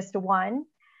just one.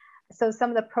 So some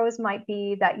of the pros might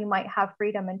be that you might have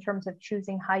freedom in terms of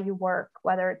choosing how you work,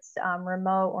 whether it's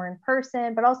remote or in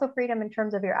person, but also freedom in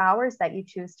terms of your hours that you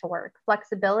choose to work,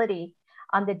 flexibility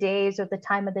on the days or the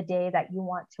time of the day that you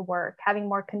want to work, having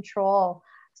more control.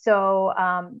 So,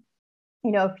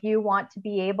 if you want to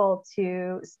be able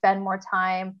to spend more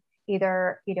time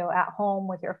either, at home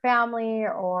with your family,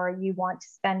 or you want to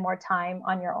spend more time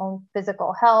on your own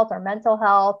physical health or mental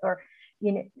health, or,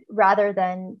 rather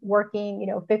than working,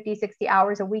 50, 60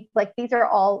 hours a week, like these are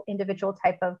all individual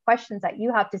type of questions that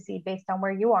you have to see based on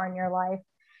where you are in your life.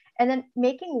 And then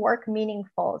making work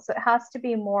meaningful. So it has to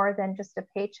be more than just a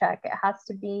paycheck. It has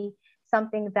to be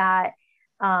something that,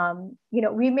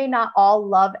 we may not all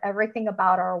love everything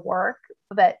about our work,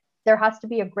 but there has to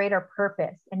be a greater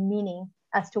purpose and meaning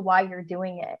as to why you're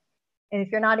doing it. And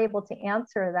if you're not able to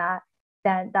answer that,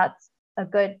 then that's a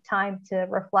good time to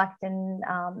reflect and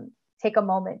take a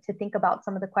moment to think about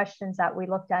some of the questions that we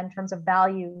looked at in terms of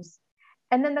values.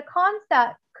 And then the cons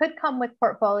that could come with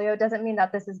portfolio, doesn't mean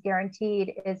that this is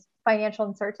guaranteed, is financial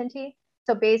uncertainty.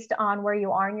 So based on where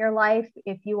you are in your life,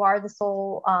 if you are the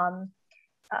sole,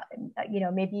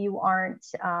 maybe you aren't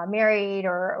married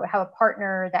or have a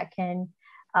partner that can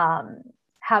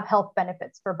have health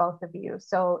benefits for both of you.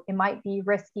 So it might be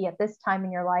risky at this time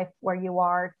in your life where you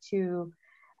are to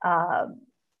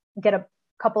get a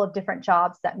couple of different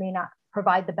jobs that may not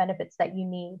provide the benefits that you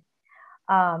need.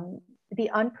 The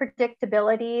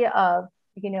unpredictability of,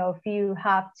 if you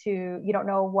have to, you don't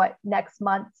know what next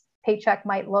month's paycheck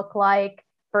might look like,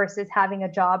 versus having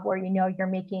a job where you're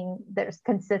making, there's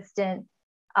consistent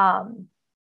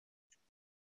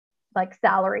like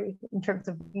salary in terms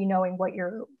of you knowing what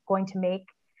you're going to make.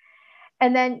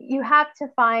 And then you have to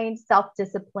find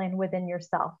self-discipline within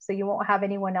yourself. So you won't have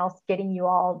anyone else getting you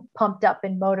all pumped up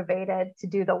and motivated to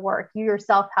do the work. You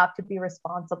yourself have to be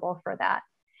responsible for that.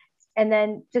 And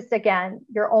then just again,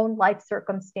 your own life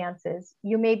circumstances.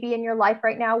 You may be in your life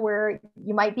right now where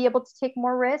you might be able to take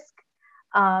more risk.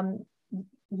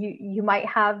 You might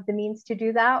have the means to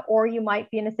do that, or you might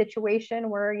be in a situation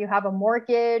where you have a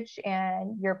mortgage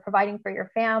and you're providing for your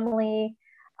family.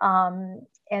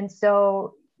 And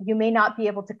so you may not be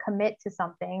able to commit to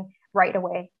something right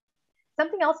away.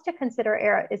 Something else to consider,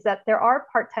 Era, is that there are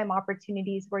part-time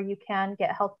opportunities where you can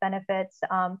get health benefits.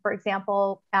 For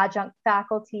example, adjunct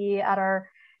faculty at our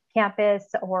campus,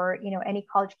 or any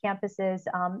college campuses.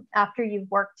 After you've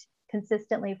worked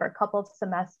consistently for a couple of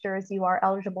semesters, you are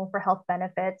eligible for health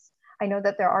benefits. I know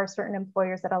that there are certain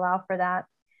employers that allow for that.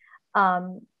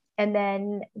 And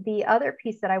then the other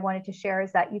piece that I wanted to share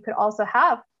is that you could also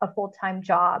have a full-time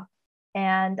job.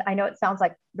 And I know it sounds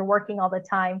like you're working all the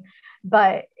time,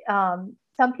 but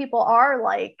some people are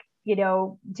like,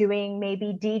 doing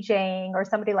maybe DJing, or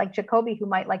somebody like Jacoby who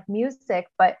might like music,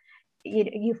 but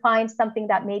you find something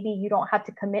that maybe you don't have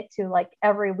to commit to like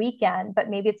every weekend, but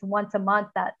maybe it's once a month,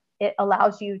 that it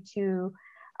allows you to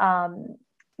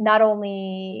not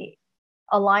only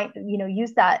align,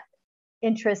 use that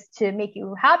interest to make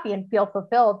you happy and feel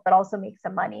fulfilled, but also make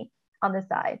some money on the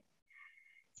side.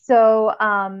 So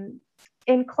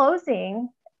in closing,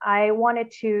 I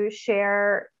wanted to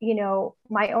share,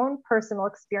 my own personal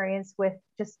experience with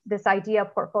just this idea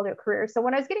of portfolio careers. So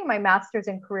when I was getting my master's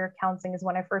in career counseling is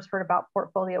when I first heard about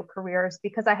portfolio careers,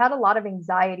 because I had a lot of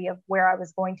anxiety of where I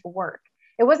was going to work.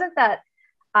 It wasn't that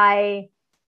I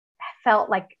felt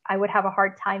like I would have a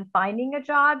hard time finding a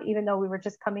job, even though we were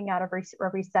just coming out of a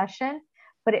recession,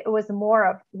 but it was more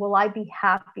of, will I be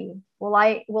happy?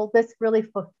 Will this really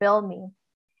fulfill me?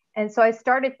 And so I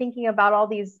started thinking about all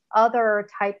these other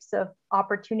types of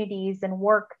opportunities and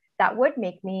work that would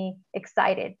make me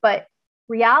excited. But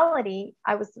reality,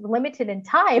 I was limited in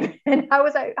time. And how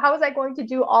was I going to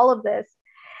do all of this?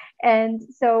 And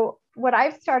so what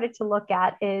I've started to look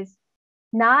at is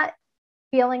not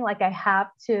feeling like I have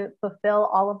to fulfill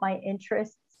all of my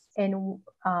interests in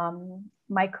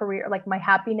my career, like my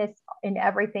happiness in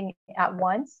everything at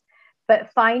once,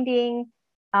 but finding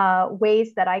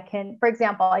ways that I can, for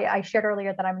example, I shared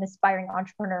earlier that I'm an aspiring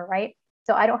entrepreneur, right?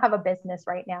 So I don't have a business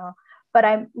right now, but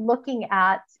I'm looking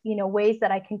at, ways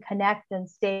that I can connect and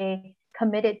stay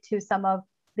committed to some of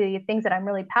the things that I'm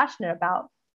really passionate about.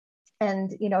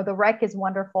 And, the rec is a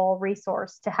wonderful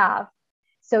resource to have.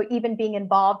 So even being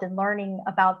involved and learning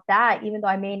about that, even though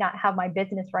I may not have my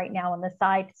business right now on the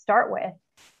side to start with.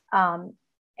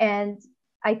 And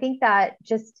I think that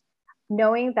just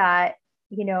knowing that,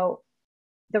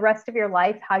 the rest of your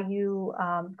life, how you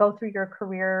go through your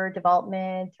career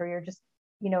development, or your just,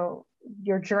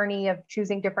 your journey of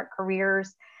choosing different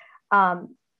careers,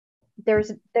 there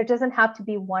doesn't have to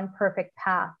be one perfect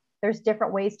path. There's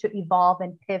different ways to evolve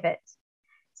and pivot.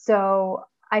 So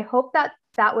I hope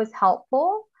that was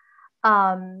helpful.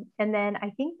 And then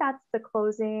I think that's the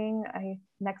closing.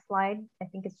 Next slide, I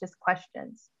think it's just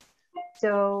questions.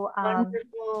 So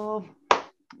wonderful.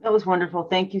 That was wonderful.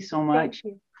 Thank you so much.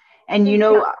 Thank you. And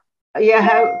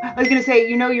I was going to say,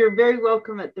 you're very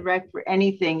welcome at the rec for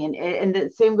anything, and the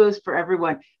same goes for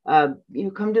everyone.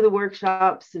 Come to the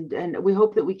workshops, and we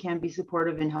hope that we can be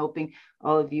supportive in helping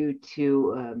all of you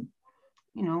to,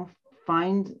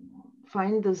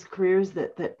 find those careers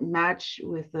that match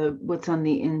with what's on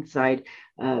the inside.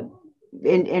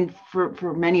 And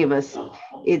for many of us,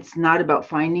 it's not about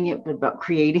finding it, but about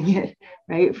creating it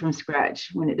right from scratch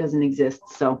when it doesn't exist.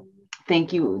 So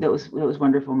thank you. That was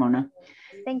wonderful, Mona.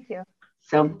 Thank you.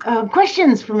 So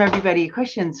questions from everybody.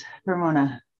 Questions for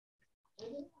Mona.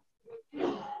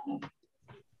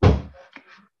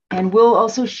 And we'll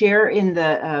also share in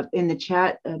the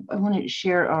chat. I want to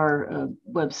share our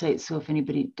website, so if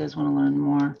anybody does want to learn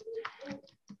more.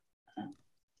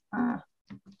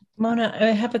 Mona, I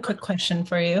have a quick question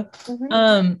for you.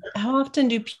 Mm-hmm. How often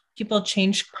do people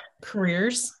change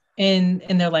careers in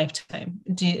their lifetime?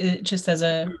 Just as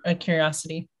a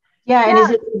curiosity. Yeah,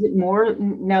 and is it more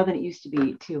now than it used to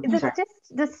be too?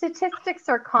 The statistics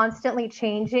are constantly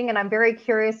changing, and I'm very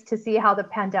curious to see how the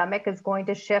pandemic is going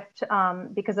to shift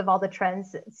because of all the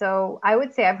trends. So I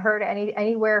would say I've heard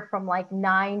anywhere from like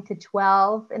 9 to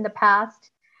 12 in the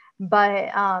past, but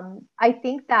I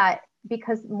think that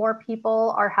because more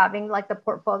people are having like the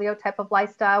portfolio type of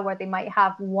lifestyle where they might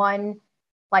have one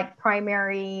like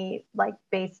primary like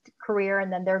based career,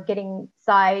 and then they're getting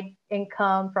side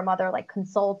income from other like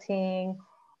consulting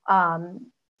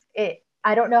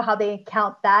I don't know how they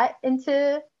count that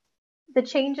into the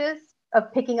changes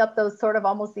of picking up those sort of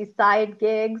almost these side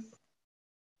gigs.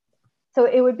 So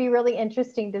it would be really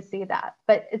interesting to see that,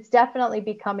 but it's definitely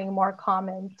becoming more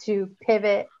common to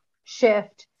pivot,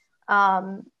 shift,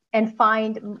 and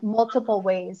find multiple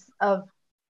ways of,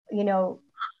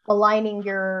 aligning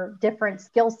your different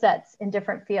skill sets in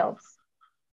different fields.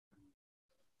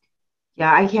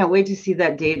 Yeah, I can't wait to see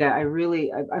that data.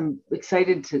 I'm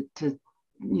excited to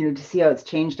see how it's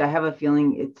changed. I have a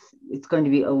feeling it's going to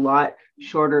be a lot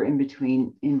shorter in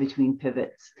between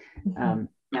pivots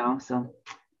now. So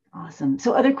awesome.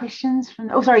 So other questions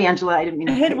sorry, Angela, I didn't mean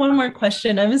I had one more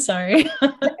question. I'm sorry.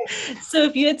 So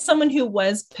if you had someone who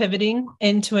was pivoting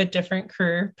into a different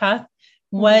career path,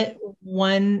 what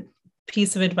one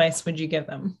piece of advice would you give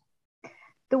them?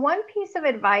 The one piece of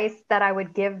advice that I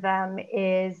would give them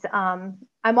is I'm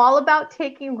all about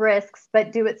taking risks,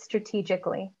 but do it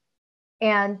strategically.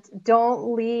 And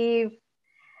don't leave,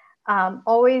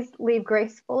 always leave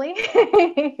gracefully.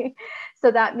 So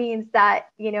that means that,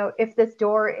 if this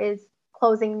door is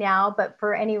closing now, but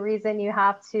for any reason you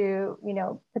have to,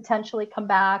 potentially come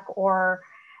back or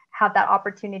have that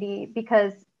opportunity,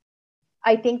 because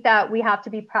I think that we have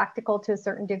to be practical to a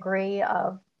certain degree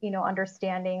of,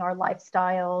 understanding our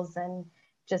lifestyles, and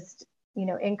just,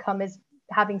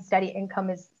 having steady income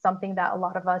is something that a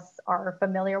lot of us are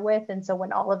familiar with. And so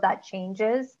when all of that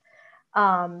changes,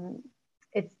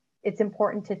 it's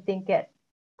important to think it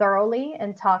thoroughly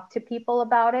and talk to people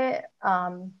about it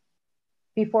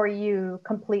before you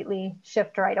completely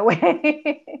shift right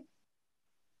away.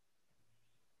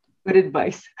 Good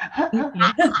advice.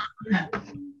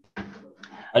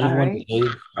 I just wanted to say,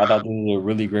 I thought this was a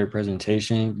really great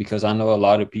presentation, because I know a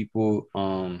lot of people,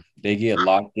 they get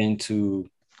locked into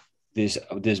this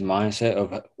mindset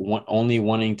of only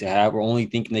wanting to have, or only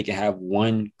thinking they can have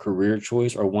one career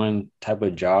choice or one type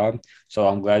of job. So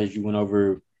I'm glad that you went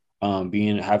over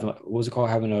having what was it called,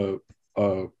 having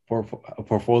a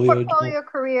portfolio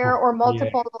career, or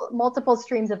multiple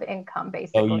streams of income,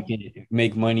 basically. So you can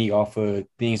make money off of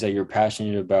things that you're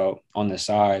passionate about on the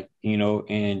side,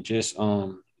 and just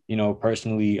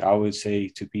personally, I would say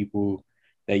to people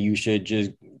that you should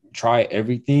just try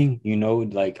everything.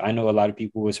 Like, I know a lot of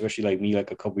people, especially like me,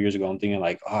 like a couple years ago, I'm thinking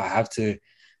like, oh, I have to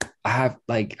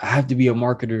be a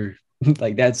marketer.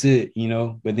 Like, that's it,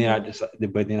 but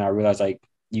then I realized, like,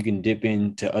 you can dip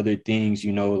into other things,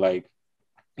 like,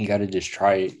 you got to just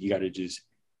try it. You got to just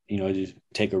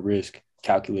take a risk,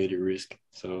 calculated risk.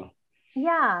 So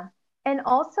yeah. And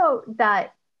also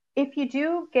that if you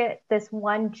do get this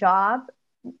one job,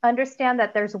 understand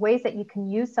that there's ways that you can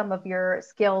use some of your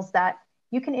skills, that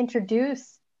you can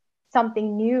introduce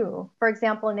something new. For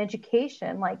example, in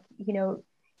education, like,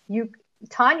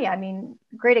 Tanya, I mean,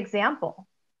 great example,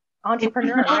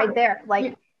 entrepreneur right there.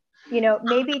 Like,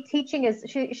 maybe teaching is,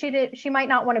 she might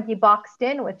not want to be boxed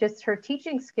in with just her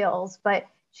teaching skills, but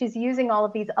she's using all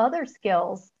of these other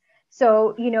skills.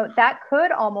 So, that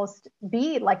could almost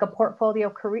be like a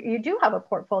portfolio career. You do have a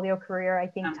portfolio career, I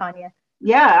think, Tanya.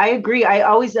 Yeah, I agree. I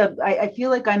always, I feel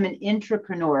like I'm an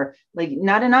intrapreneur, like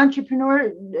not an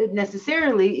entrepreneur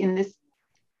necessarily in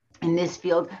this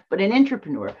field, but an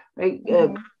intrapreneur, right?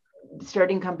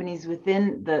 Starting companies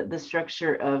within the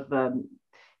structure of,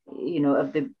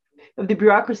 of the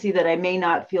bureaucracy that I may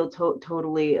not feel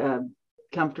totally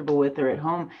comfortable with or at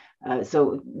home.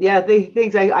 So yeah,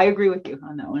 things I agree with you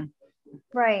on that one.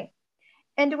 Right.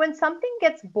 And when something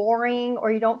gets boring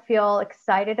or you don't feel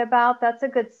excited about, that's a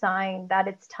good sign that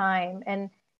it's time. And,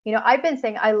 I've been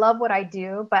saying I love what I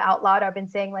do, but out loud, I've been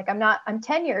saying, like, I'm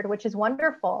tenured, which is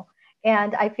wonderful.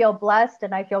 And I feel blessed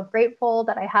and I feel grateful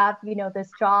that I have,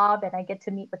 this job and I get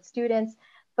to meet with students.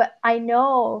 But I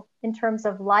know in terms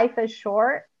of life is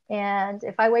short. And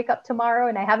if I wake up tomorrow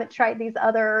and I haven't tried these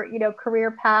other,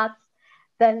 career paths,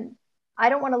 then I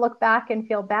don't want to look back and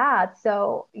feel bad.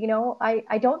 So,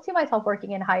 I don't see myself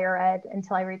working in higher ed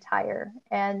until I retire,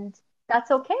 and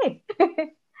that's okay.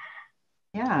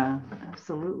 Yeah,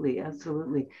 absolutely.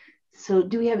 Absolutely. So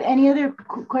do we have any other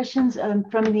questions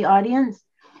from the audience?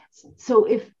 So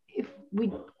if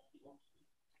we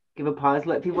give a pause,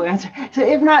 let people answer. So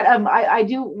if not, I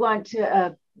do want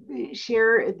to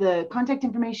share the contact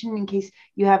information in case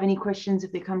you have any questions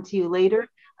if they come to you later.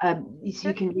 So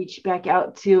you can reach back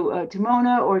out to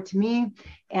Mona or to me,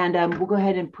 and we'll go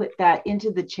ahead and put that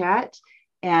into the chat.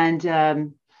 And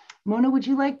Mona, would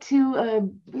you like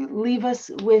to leave us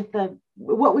with,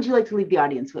 what would you like to leave the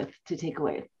audience with to take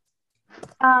away?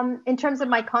 In terms of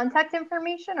my contact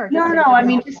information, or just I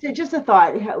mean just a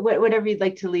thought, whatever you'd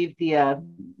like to leave the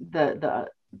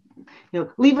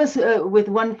leave us with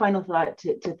one final thought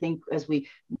to think as we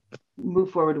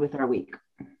move forward with our week.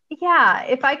 Yeah,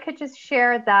 if I could just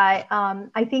share that,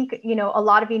 I think, a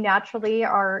lot of you naturally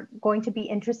are going to be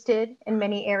interested in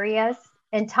many areas,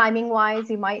 and timing wise,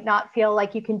 you might not feel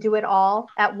like you can do it all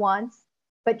at once,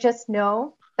 but just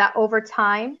know that over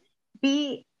time,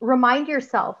 remind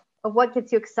yourself of what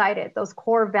gets you excited, those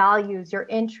core values, your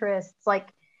interests. Like,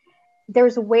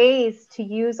 there's ways to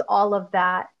use all of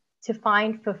that to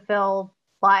find fulfilled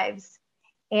lives.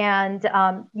 And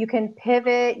you can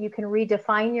pivot, you can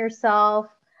redefine yourself.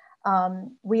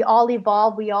 We all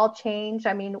evolve, we all change.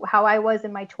 I mean, how I was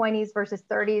in my 20s versus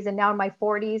 30s and now in my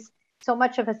 40s, so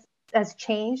much of us has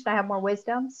changed. I have more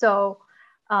wisdom. So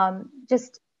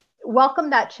just welcome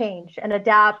that change and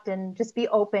adapt and just be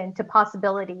open to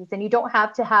possibilities. And you don't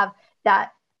have to have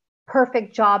that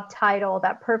perfect job title,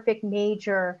 that perfect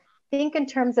major. Think in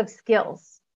terms of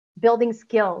skills, building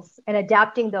skills and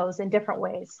adapting those in different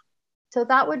ways. So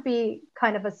that would be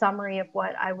kind of a summary of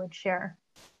what I would share.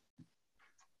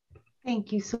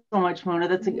 Thank you so much, Mona.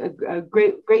 That's a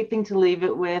great thing to leave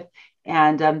it with.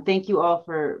 And thank you all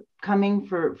for coming,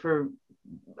 for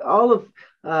all of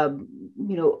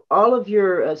all of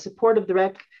your support of the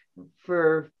rec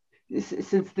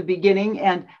since the beginning.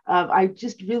 And I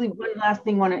just really, one last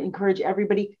thing, want to encourage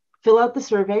everybody, fill out the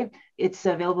survey. It's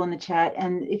available in the chat.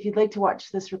 And if you'd like to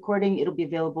watch this recording, it'll be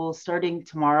available starting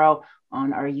tomorrow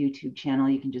on our YouTube channel.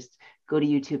 You can just go to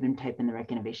YouTube and type in the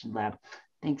Rec Innovation Lab.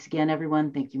 Thanks again,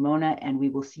 everyone. Thank you, Mona. And we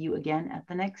will see you again at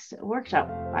the next workshop.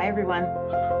 Bye, everyone.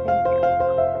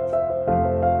 Thank you.